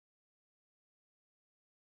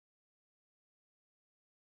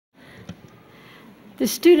The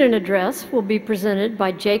student address will be presented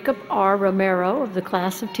by Jacob R. Romero of the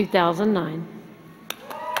class of 2009.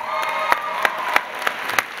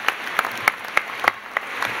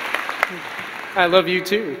 I love you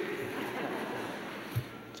too.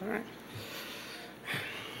 It's all right.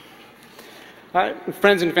 Hi,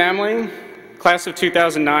 friends and family, class of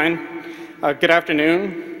 2009, good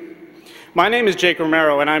afternoon. My name is Jake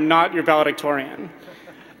Romero, and I'm not your valedictorian.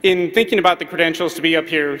 In thinking about the credentials to be up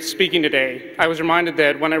here speaking today, I was reminded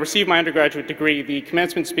that when I received my undergraduate degree, the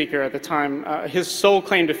commencement speaker at the time, his sole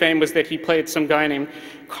claim to fame was that he played some guy named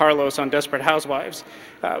Carlos on Desperate Housewives.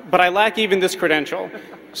 But I lack even this credential.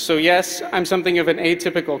 So yes, I'm something of an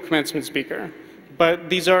atypical commencement speaker. But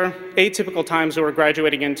these are atypical times that we're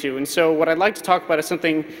graduating into. And so what I'd like to talk about is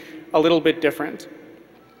something a little bit different.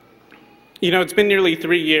 You know, it's been nearly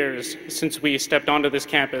 3 years since we stepped onto this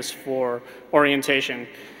campus for orientation.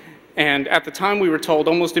 And at the time we were told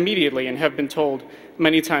almost immediately, and have been told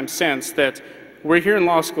many times since, that we're here in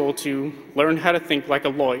law school to learn how to think like a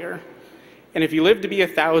lawyer. And if you live to be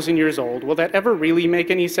 1,000 years old, will that ever really make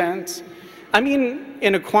any sense? I mean,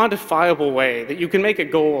 in a quantifiable way, that you can make a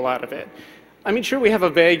goal out of it. I mean, sure, we have a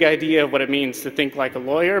vague idea of what it means to think like a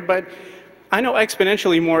lawyer, but I know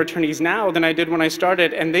exponentially more attorneys now than I did when I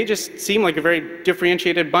started, and they just seem like a very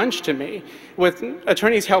differentiated bunch to me. With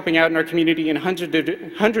attorneys helping out in our community in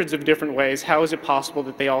hundreds of different ways, how is it possible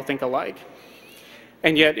that they all think alike?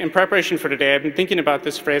 And yet, in preparation for today, I've been thinking about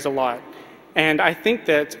this phrase a lot. And I think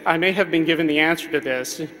that I may have been given the answer to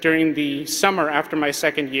this during the summer after my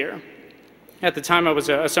second year. At the time, I was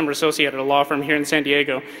a summer associate at a law firm here in San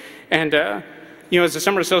Diego. And you know, as a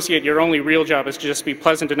summer associate, your only real job is to just be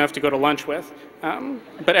pleasant enough to go to lunch with.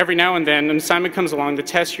 But every now and then, an assignment comes along to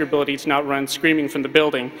test your ability to not run screaming from the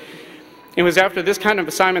building. It was after this kind of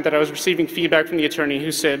assignment that I was receiving feedback from the attorney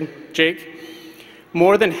who said, Jake,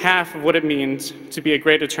 more than half of what it means to be a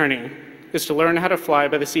great attorney is to learn how to fly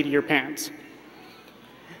by the seat of your pants.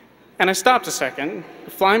 And I stopped a second.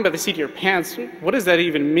 Flying by the seat of your pants, what does that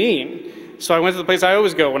even mean? So I went to the place I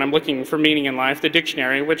always go when I'm looking for meaning in life, the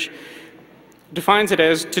dictionary, which defines it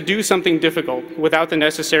as to do something difficult without the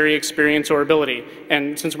necessary experience or ability.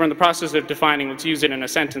 And since we're in the process of defining, let's use it in a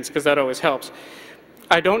sentence, because that always helps.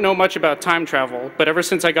 I don't know much about time travel, but ever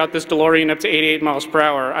since I got this DeLorean up to 88 miles per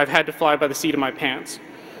hour, I've had to fly by the seat of my pants.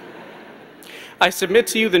 I submit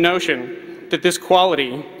to you the notion that this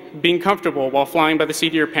quality, being comfortable while flying by the seat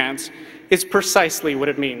of your pants, is precisely what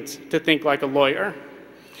it means to think like a lawyer.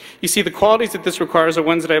 You see, the qualities that this requires are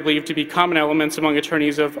ones that I believe to be common elements among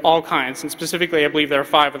attorneys of all kinds, and specifically I believe there are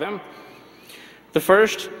 5 of them. The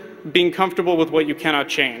first, being comfortable with what you cannot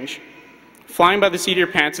change. Flying by the seat of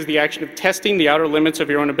your pants is the action of testing the outer limits of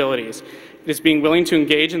your own abilities. It is being willing to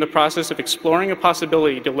engage in the process of exploring a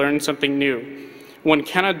possibility to learn something new. One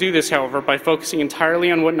cannot do this, however, by focusing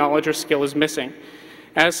entirely on what knowledge or skill is missing.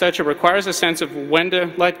 As such, it requires a sense of when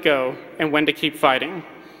to let go and when to keep fighting.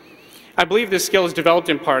 I believe this skill is developed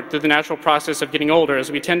in part through the natural process of getting older,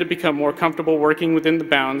 as we tend to become more comfortable working within the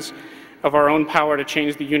bounds of our own power to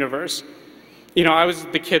change the universe. You know, I was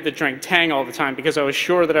the kid that drank Tang all the time because I was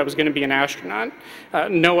sure that I was going to be an astronaut.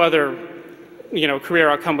 No other, career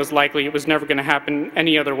outcome was likely. It was never going to happen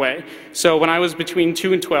any other way. So when I was between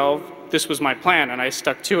 2 and 12, this was my plan, and I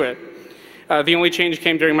stuck to it. The only change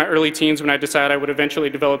came during my early teens when I decided I would eventually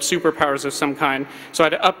develop superpowers of some kind, so I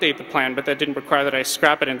had to update the plan, but that didn't require that I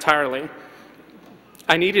scrap it entirely.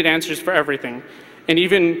 I needed answers for everything, and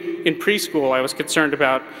even in preschool I was concerned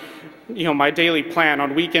about my daily plan.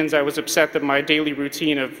 On weekends I was upset that my daily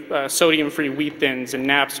routine of sodium-free wheat thins and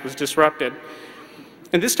naps was disrupted.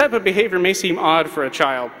 And this type of behavior may seem odd for a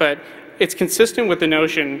child, but it's consistent with the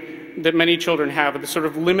notion that many children have of the sort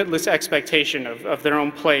of limitless expectation of their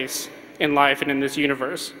own place in life and in this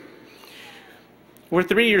universe. We're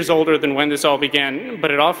 3 years older than when this all began,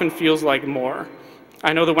 but it often feels like more.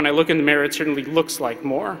 I know that when I look in the mirror, it certainly looks like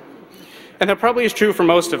more. And that probably is true for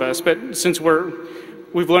most of us, but since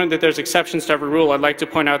we've learned that there's exceptions to every rule, I'd like to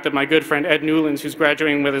point out that my good friend Ed Newlands, who's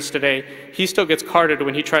graduating with us today, he still gets carded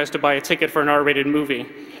when he tries to buy a ticket for an R-rated movie.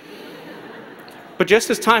 But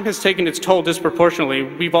just as time has taken its toll disproportionately,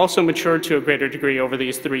 we've also matured to a greater degree over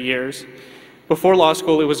these 3 years. Before law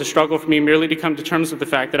school, it was a struggle for me merely to come to terms with the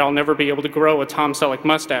fact that I'll never be able to grow a Tom Selleck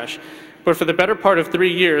mustache. But for the better part of 3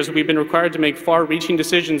 years, we've been required to make far-reaching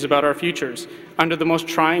decisions about our futures under the most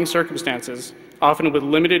trying circumstances, often with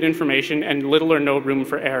limited information and little or no room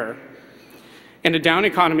for error. In a down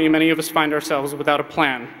economy, many of us find ourselves without a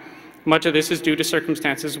plan. Much of this is due to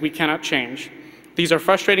circumstances we cannot change. These are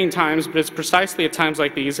frustrating times, but it's precisely at times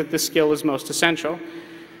like these that this skill is most essential.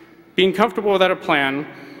 Being comfortable without a plan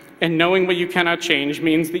And knowing what you cannot change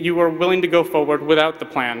means that you are willing to go forward without the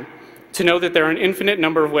plan, to know that there are an infinite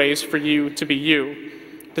number of ways for you to be you,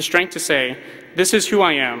 the strength to say, this is who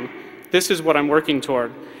I am, this is what I'm working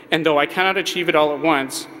toward, and though I cannot achieve it all at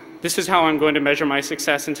once, this is how I'm going to measure my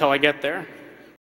success until I get there.